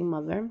amazing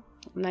mother.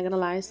 I'm not gonna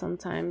lie,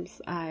 sometimes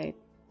I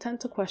tend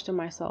to question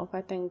myself.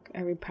 I think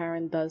every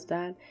parent does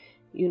that.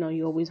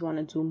 You always want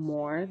to do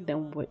more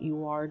than what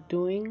you are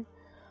doing.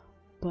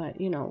 But,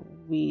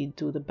 we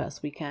do the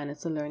best we can.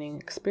 It's a learning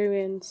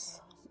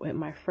experience. With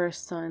my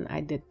first son, I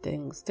did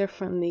things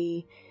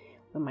differently.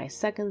 With my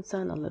second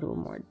son, a little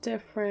more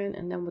different.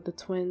 And then with the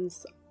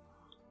twins,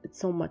 it's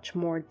so much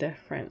more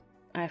different.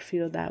 I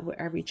feel that with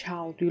every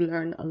child, you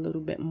learn a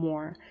little bit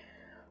more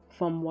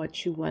from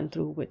what you went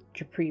through with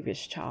your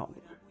previous child.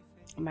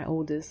 My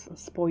oldest,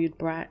 spoiled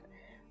brat,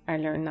 I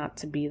learned not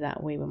to be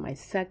that way with my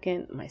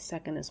second. My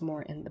second is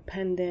more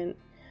independent.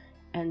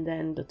 And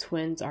then the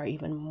twins are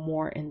even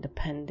more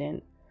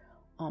independent.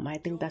 I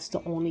think that's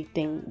the only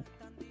thing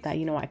that,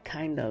 I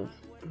kind of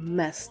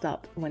messed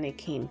up when it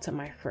came to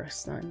my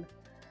first son.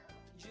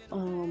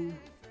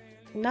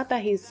 Not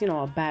that he's,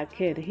 a bad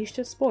kid. He's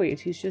just spoiled.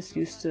 He's just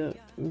used to,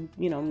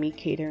 me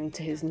catering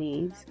to his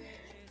needs.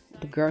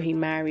 The girl he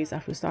marries, I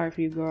feel sorry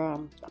for you, girl.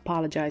 I'm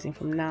apologizing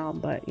from now,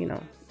 but,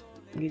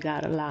 you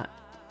got a lot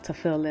to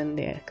fill in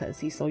there because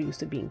he's so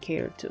used to being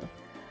catered to.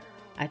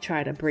 I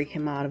try to break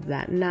him out of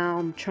that now.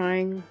 I'm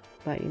trying,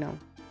 but,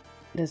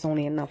 there's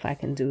only enough I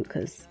can do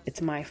because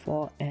it's my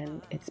fault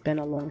and it's been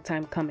a long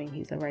time coming.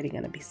 He's already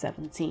going to be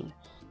 17.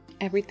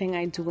 Everything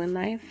I do in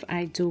life,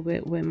 I do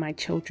it with my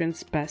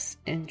children's best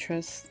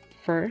interests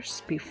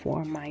first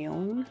before my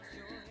own.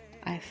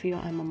 I feel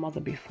I'm a mother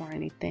before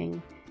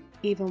anything.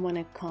 Even when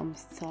it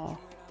comes to,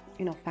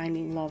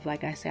 finding love.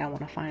 Like I say, I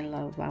want to find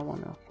love. I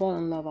want to fall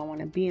in love. I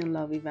want to be in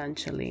love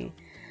eventually.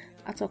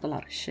 I talk a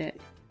lot of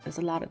shit. There's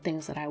a lot of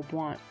things that I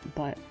want,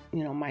 but,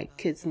 my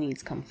kids'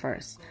 needs come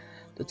first.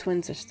 The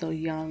twins are still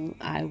young.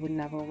 I would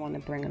never want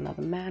to bring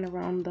another man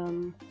around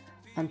them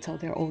until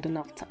they're old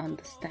enough to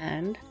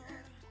understand.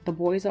 The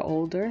boys are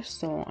older,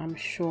 so I'm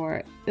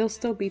sure it'll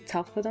still be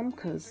tough for them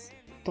because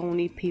the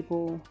only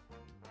people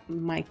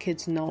my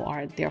kids know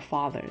are their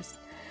fathers.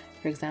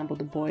 For example,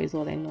 the boys,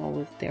 all they know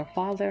is their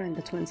father, and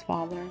the twins'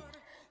 father.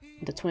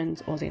 The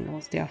twins, all they know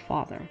is their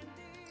father.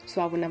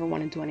 So I would never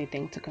want to do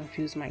anything to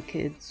confuse my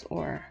kids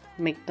or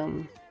make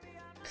them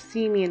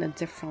see me in a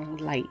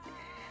different light.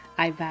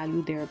 I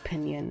value their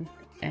opinion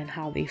and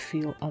how they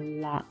feel a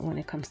lot when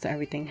it comes to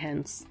everything,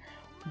 hence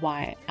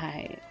why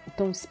I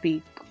don't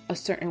speak a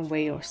certain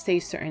way or say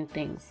certain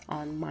things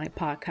on my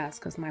podcast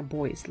because my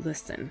boys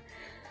listen.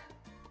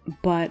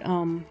 But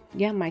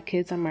my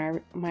kids are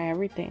my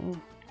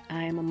everything.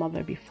 I am a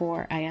mother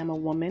before I am a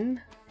woman.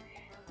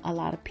 A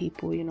lot of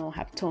people,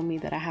 have told me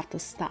that I have to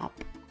stop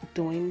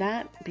doing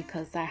that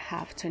because I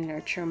have to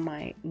nurture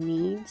my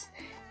needs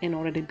in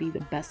order to be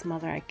the best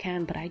mother I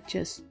can, but I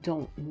just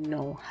don't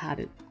know how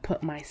to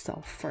put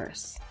myself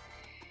first.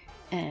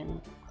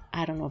 And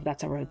I don't know if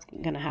that's ever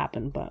gonna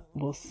happen, but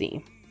we'll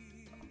see.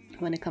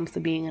 When it comes to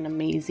being an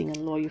amazing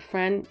and loyal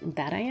friend,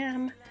 that I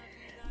am.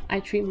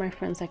 I treat my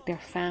friends like they're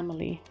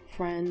family.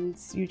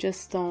 Friends,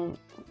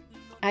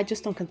 I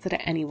just don't consider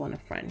anyone a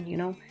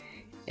friend,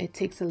 It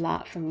takes a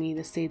lot for me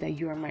to say that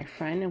you are my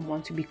friend, and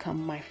once you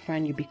become my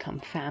friend, you become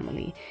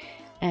family.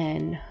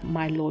 And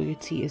my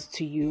loyalty is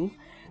to you.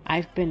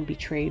 I've been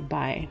betrayed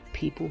by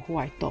people who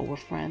I thought were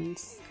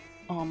friends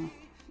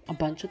a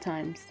bunch of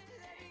times.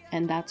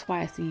 And that's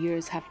why as the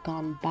years have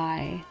gone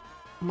by,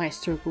 my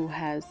circle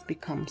has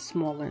become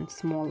smaller and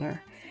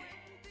smaller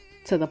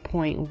to the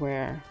point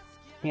where,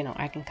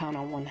 I can count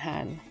on one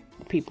hand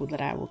the people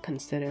that I would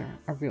consider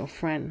a real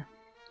friend.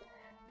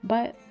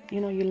 But,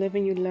 you live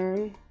and you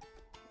learn.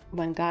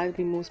 When God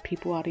removes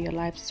people out of your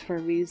lives, it's for a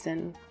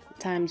reason.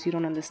 Times you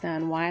don't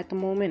understand why at the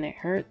moment, it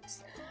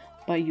hurts.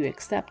 But you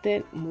accept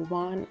it, move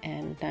on,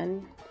 and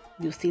then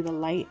you'll see the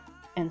light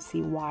and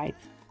see why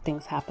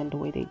things happen the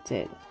way they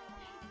did.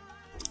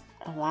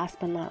 And last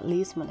but not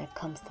least, when it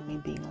comes to me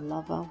being a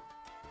lover,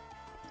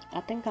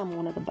 I think I'm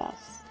one of the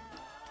best.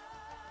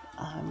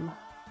 I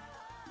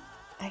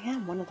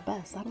am one of the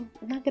best. I'm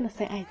not going to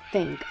say I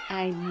think.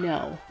 I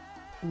know.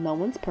 No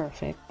one's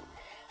perfect.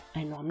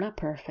 I know I'm not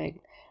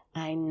perfect.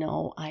 I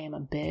know I am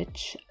a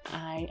bitch.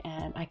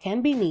 I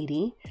can be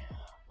needy.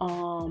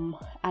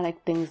 I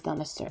like things done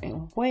a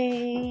certain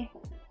way.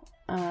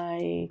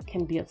 I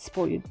can be a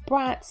spoiled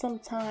brat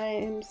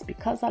sometimes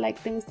because I like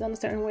things done a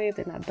certain way. If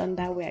they're not done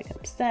that way, I get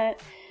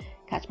upset.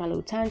 Catch my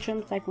little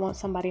tantrums like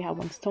somebody had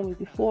once told me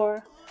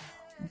before.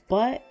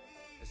 But,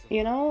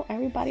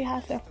 everybody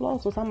has their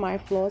flaws. Those are my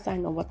flaws. I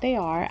know what they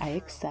are. I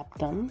accept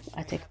them.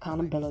 I take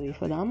accountability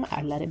for them.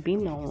 I let it be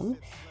known.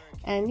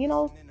 And,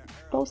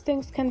 those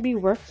things can be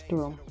worked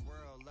through.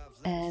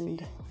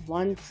 And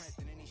once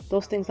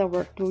those things are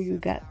worked through, you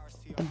get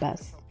the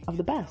best of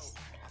the best.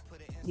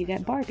 You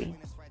get Barbie.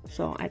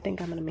 So I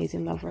think I'm an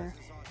amazing lover.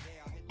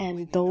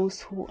 And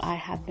those who I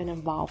have been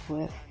involved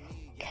with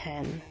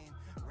can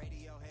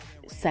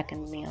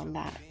second me on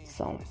that.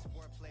 So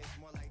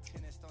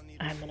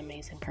I'm an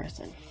amazing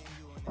person.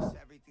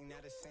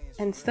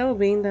 And still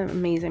being the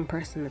amazing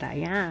person that I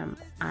am,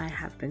 I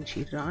have been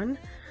cheated on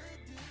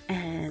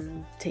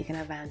and taken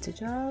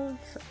advantage of,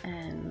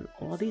 and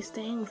all these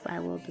things I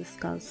will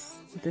discuss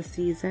this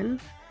season.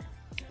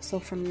 So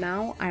from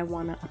now, I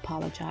want to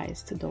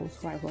apologize to those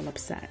who I will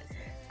upset,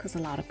 because a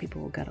lot of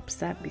people will get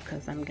upset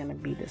because I'm going to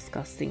be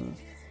discussing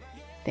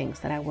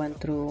things that I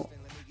went through.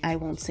 I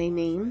won't say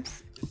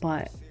names,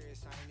 but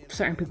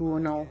certain people will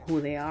know who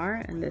they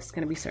are, and there's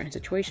going to be certain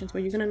situations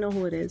where you're going to know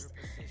who it is,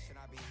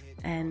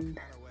 and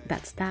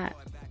that's that.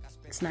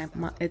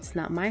 It's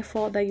not my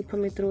fault that you put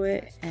me through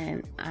it,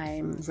 and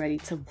I'm ready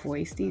to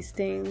voice these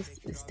things.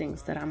 It's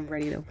things that I'm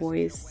ready to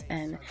voice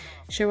and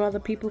share with other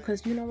people,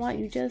 because you know what?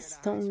 You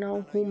just don't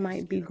know who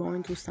might be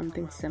going through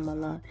something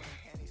similar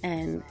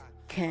and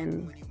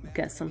can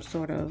get some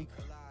sort of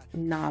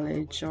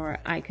knowledge, or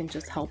I can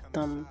just help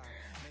them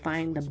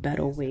find a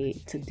better way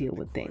to deal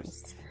with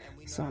things.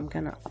 So I'm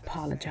gonna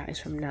apologize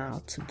from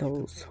now to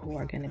those who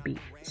are gonna be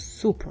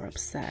super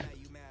upset,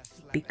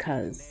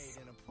 because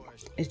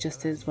it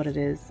just is what it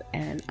is,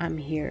 and I'm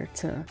here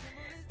to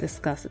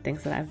discuss the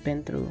things that I've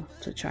been through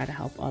to try to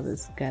help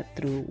others get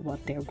through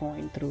what they're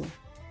going through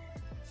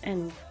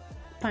and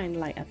find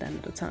light at the end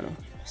of the tunnel.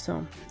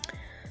 So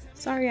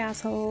sorry,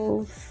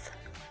 assholes.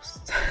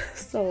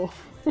 So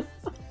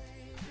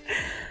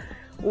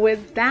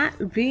with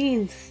that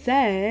being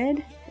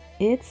said,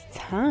 it's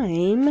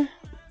time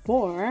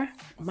for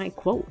my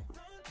quote.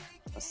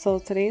 So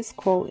today's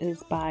quote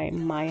is by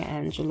Maya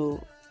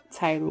Angelou,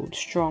 titled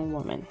Strong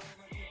Woman.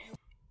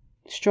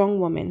 Strong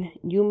woman,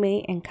 you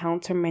may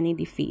encounter many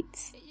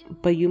defeats,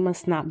 but you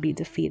must not be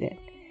defeated.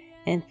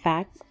 In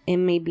fact, it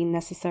may be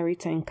necessary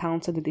to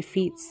encounter the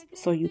defeats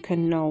so you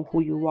can know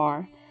who you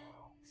are,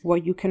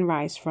 what you can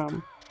rise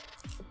from,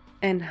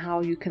 and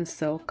how you can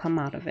still come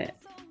out of it.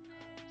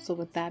 So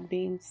with that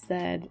being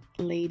said,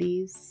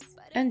 ladies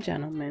and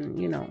gentlemen,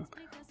 you know,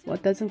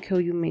 what doesn't kill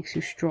you makes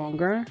you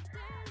stronger.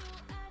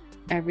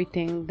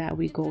 Everything that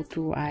we go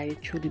through, I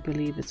truly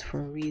believe it's for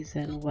a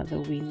reason, whether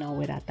we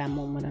know it at that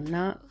moment or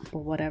not. But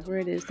whatever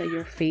it is that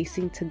you're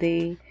facing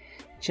today,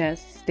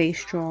 just stay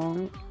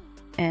strong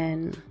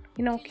and,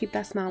 you know, keep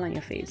that smile on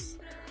your face.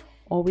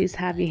 Always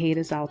have your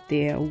haters out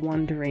there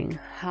wondering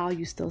how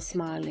you're still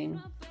smiling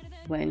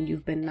when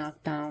you've been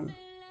knocked down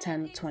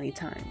 10, 20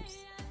 times.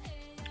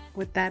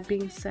 With that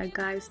being said,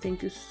 guys,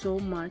 thank you so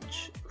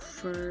much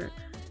for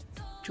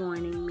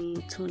joining me,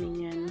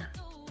 tuning in,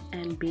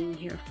 and being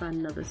here for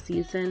another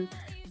season.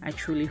 I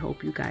truly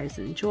hope you guys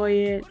enjoy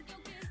it.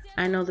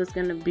 I know there's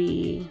gonna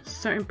be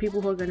certain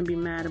people who are gonna be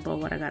mad about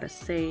what I gotta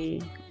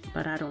say,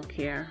 but I don't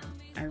care.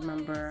 I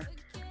remember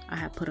I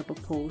had put up a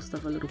post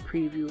of a little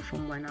preview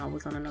from when I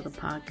was on another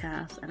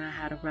podcast, and I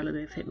had a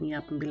relative hit me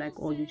up and be like,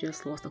 oh, you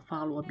just lost a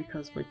follower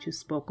because what you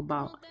spoke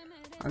about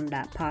on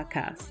that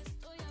podcast.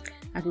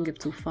 I can give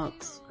two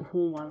fucks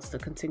who wants to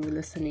continue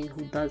listening,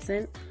 who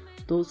doesn't.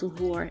 Those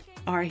who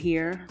are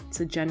here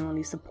to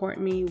genuinely support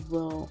me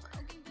will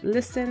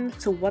listen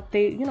to what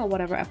they, you know,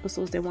 whatever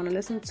episodes they want to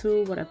listen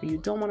to. Whatever you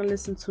don't want to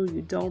listen to,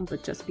 you don't.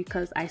 But just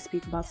because I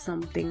speak about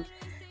something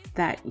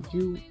that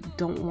you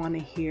don't want to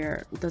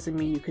hear doesn't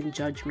mean you can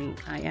judge me.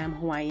 I am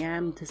who I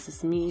am. This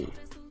is me.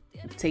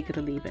 Take it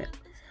or leave it.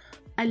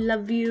 I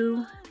love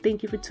you.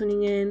 Thank you for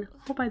tuning in.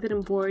 Hope I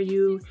didn't bore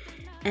you.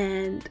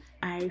 And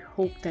I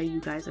hope that you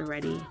guys are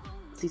ready.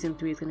 Season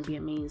 3 is going to be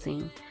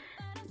amazing.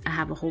 I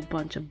have a whole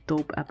bunch of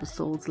dope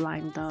episodes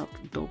lined up,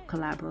 dope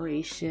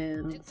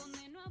collaborations.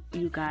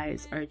 You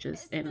guys are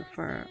just in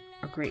for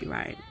a great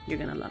ride. You're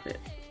going to love it.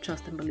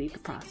 Trust and believe the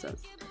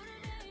process.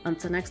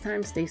 Until next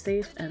time, stay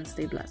safe and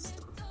stay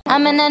blessed.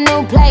 I'm in a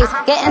new place,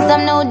 getting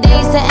some new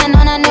days, sitting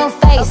on a new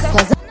face.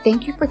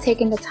 Thank you for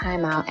taking the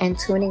time out and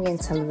tuning in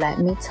to Let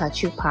Me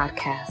Touch You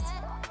podcast.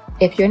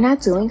 If you're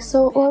not doing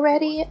so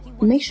already,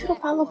 make sure to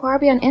follow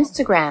Barbie on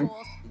Instagram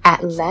at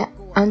let_me_touch_you,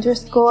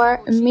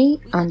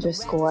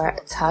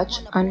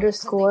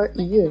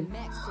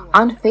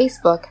 on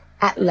Facebook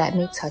at Let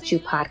Me Touch You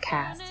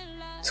Podcast,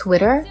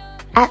 Twitter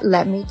at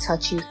Let Me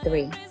Touch You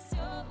 3,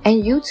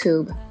 and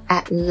YouTube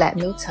at Let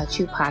Me Touch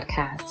You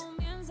Podcast.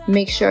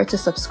 Make sure to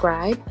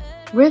subscribe,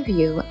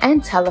 review,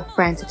 and tell a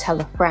friend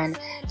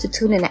to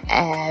tune in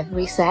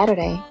every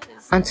Saturday.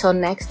 Until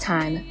next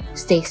time,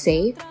 stay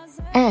safe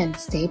and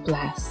stay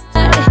blessed.